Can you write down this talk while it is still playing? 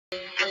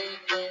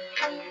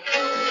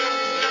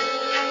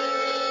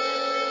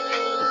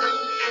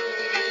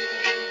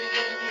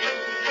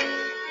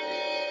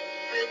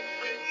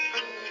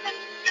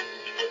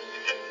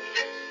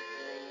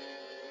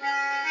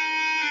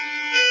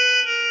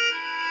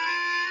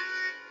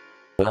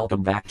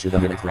Welcome back to the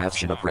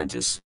Minecraftian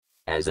Apprentice.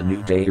 As a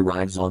new day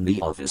arrives on the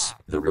office,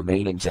 the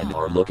remaining 10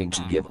 are looking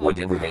to give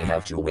whatever they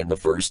have to win the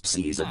first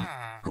season.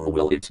 Who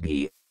will it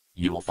be?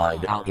 You'll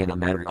find out in a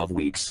matter of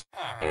weeks.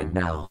 And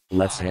now,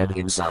 let's head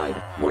inside,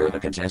 where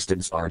the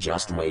contestants are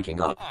just waking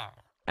up.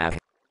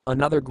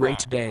 Another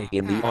great day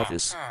in the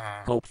office.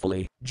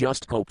 Hopefully,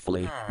 just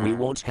hopefully, we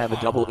won't have a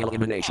double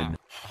elimination.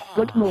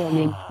 Good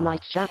morning, my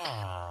chaps.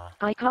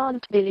 I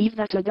can't believe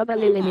that a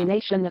double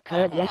elimination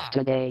occurred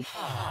yesterday.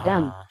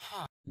 Damn.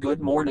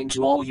 Good morning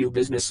to all you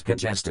business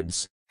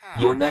contestants.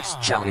 Your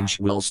next challenge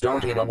will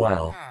start in a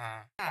while.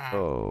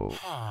 Oh,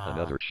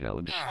 another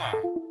challenge.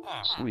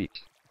 Sweet.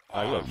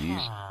 I love these.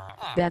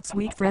 That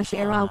sweet fresh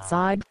air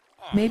outside.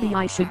 Maybe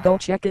I should go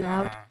check it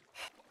out.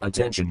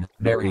 Attention,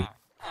 Mary.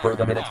 Per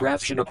the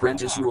Minecraftian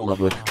Apprentice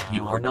rulebook,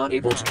 you are not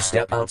able to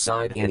step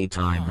outside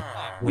anytime.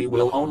 We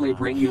will only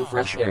bring you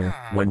fresh air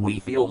when we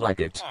feel like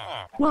it.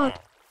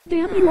 What?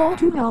 Damn you all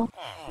to hell.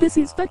 This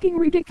is fucking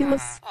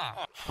ridiculous.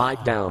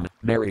 Pipe down,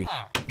 Mary.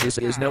 This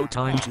is no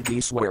time to be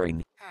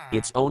swearing.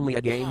 It's only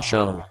a game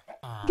show.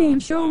 Game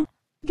show?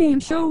 Game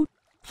show?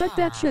 Fuck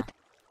that shit.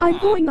 I'm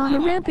going on a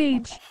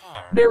rampage.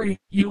 Mary,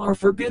 you are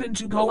forbidden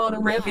to go on a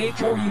rampage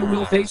or you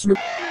will face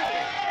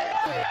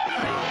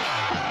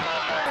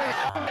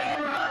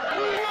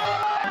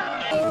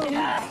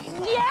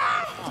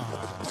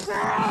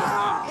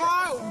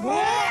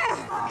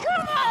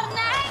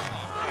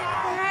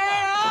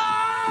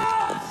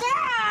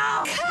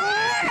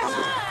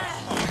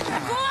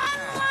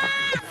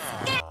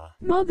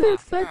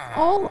Motherfuck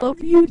all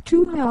of you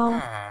to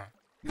hell.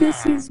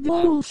 This is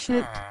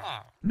bullshit.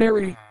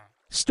 Mary,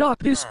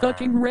 stop this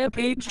fucking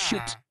rampage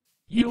shit.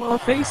 You are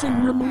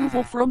facing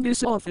removal from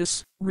this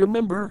office,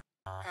 remember?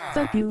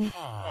 Fuck you.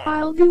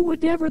 I'll do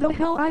whatever the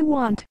hell I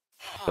want.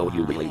 Oh,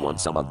 you really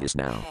want some of this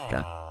now,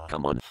 huh?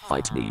 Come on,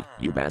 fight me,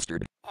 you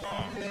bastard.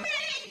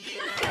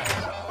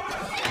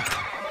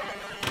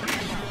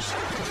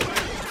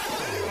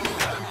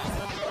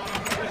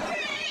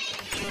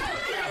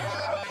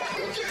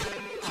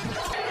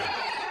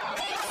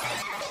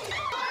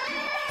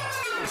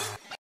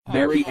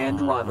 Mary and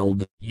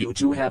Ronald, you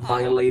two have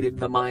violated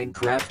the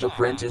Minecraft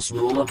Apprentice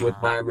rulebook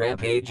by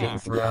rampaging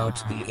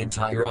throughout the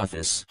entire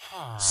office.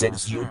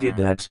 Since you did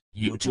that,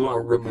 you two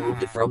are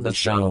removed from the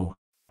show.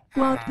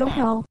 What the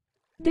hell?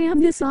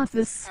 Damn this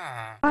office.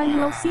 I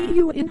will see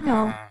you in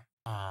hell.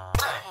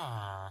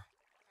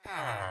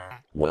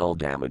 Well,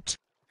 damn it.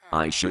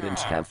 I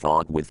shouldn't have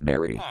fought with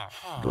Mary.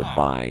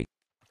 Goodbye.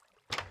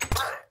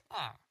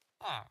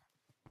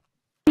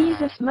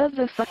 Jesus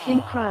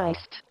motherfucking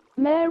Christ.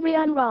 Mary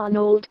and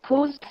Ronald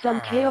caused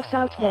some chaos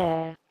out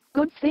there.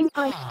 Good thing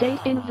I stayed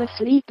in the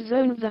sleep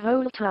zone the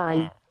whole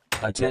time.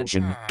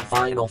 Attention,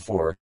 Final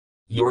Four.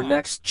 Your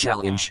next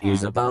challenge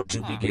is about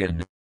to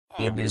begin.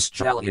 In this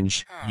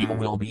challenge, you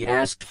will be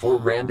asked for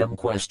random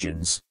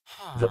questions.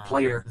 The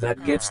player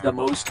that gets the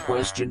most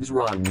questions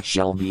wrong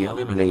shall be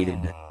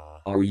eliminated.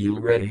 Are you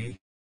ready?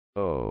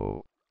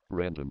 Oh,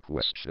 random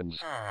questions.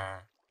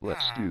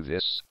 Let's do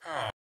this.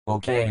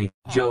 Okay,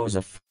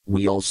 Joseph,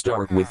 we'll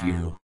start with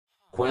you.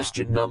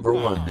 Question number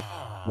 1.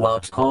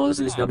 What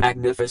causes the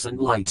magnificent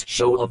light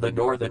show of the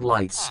Northern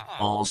Lights,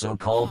 also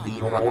called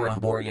the Aurora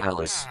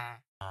Borealis?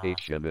 I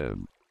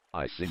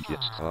think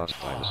it's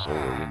caused by the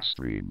solar wind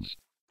streams.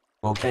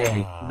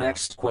 Okay,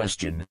 next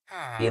question.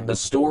 In the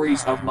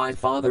stories of my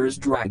father's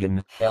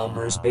dragon,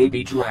 Elmer's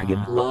baby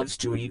dragon loves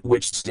to eat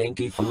which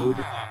stinky food?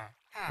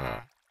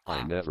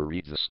 I never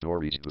read the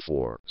stories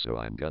before, so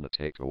I'm gonna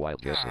take a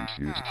wild guess and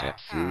choose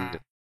cat food.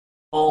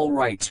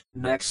 Alright,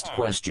 next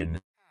question.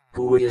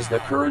 Who is the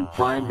current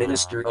Prime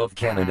Minister of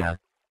Canada?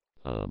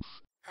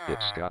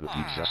 It's gotta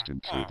be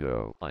Justin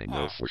Trudeau, I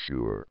know for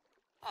sure.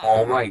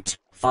 Alright,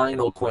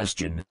 final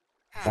question.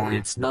 For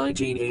its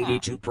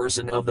 1982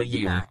 Person of the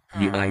Year,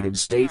 United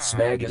States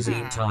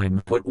Magazine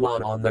Time put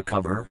what on the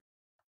cover?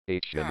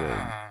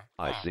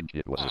 I think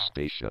it was a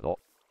space shuttle.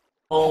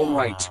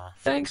 Alright,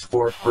 thanks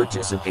for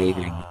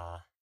participating.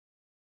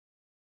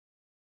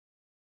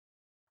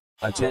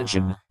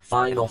 Attention,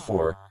 Final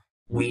Four.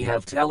 We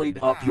have tallied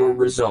up your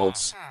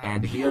results,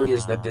 and here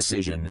is the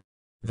decision.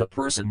 The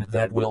person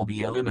that will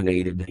be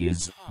eliminated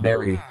is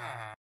Mary.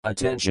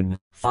 Attention,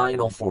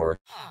 Final Four.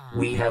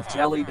 We have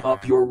tallied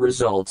up your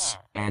results,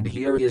 and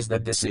here is the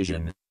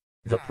decision.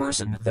 The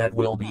person that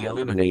will be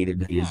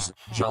eliminated is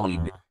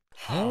Jolene.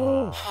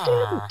 Oh,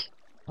 damn it.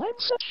 I'm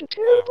such a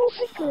terrible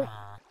thinker.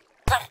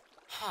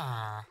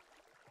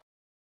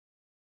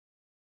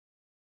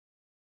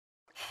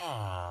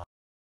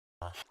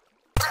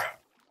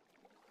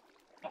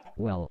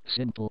 Well,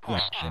 simple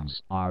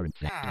questions aren't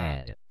that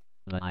bad.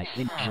 But I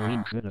think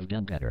Jolene could have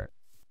done better.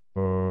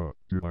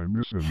 Did I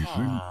miss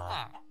anything?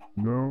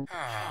 No?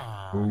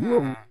 Oh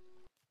well.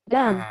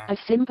 Damn, a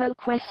simple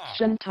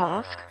question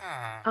task.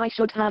 I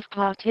should have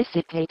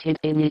participated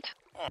in it.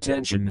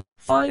 Attention,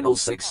 final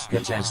 6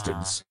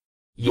 contestants.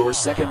 Your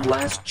second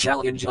last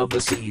challenge of the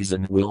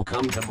season will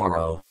come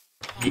tomorrow.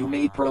 You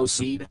may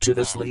proceed to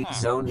the sleep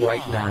zone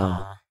right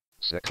now.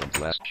 Second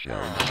last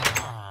challenge.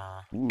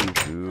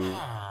 Woohoo.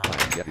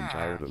 I'm getting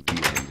tired of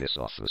being in this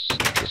office,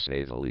 to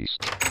say the least.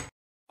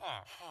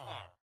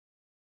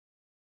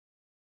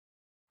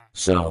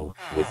 So,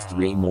 with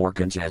 3 more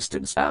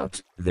contestants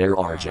out, there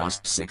are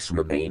just 6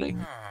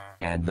 remaining.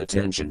 And the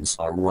tensions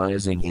are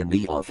rising in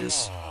the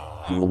office.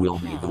 Who will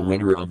be the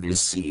winner of this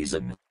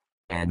season?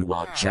 And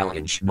what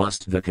challenge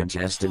must the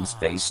contestants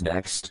face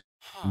next?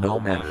 No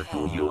matter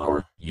who you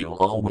are, you'll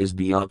always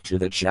be up to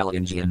the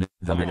challenge in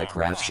the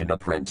Minecraftian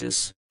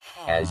Apprentice.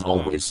 As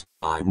always,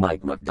 I'm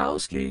Mike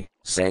McDowski,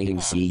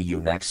 saying see you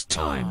next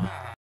time.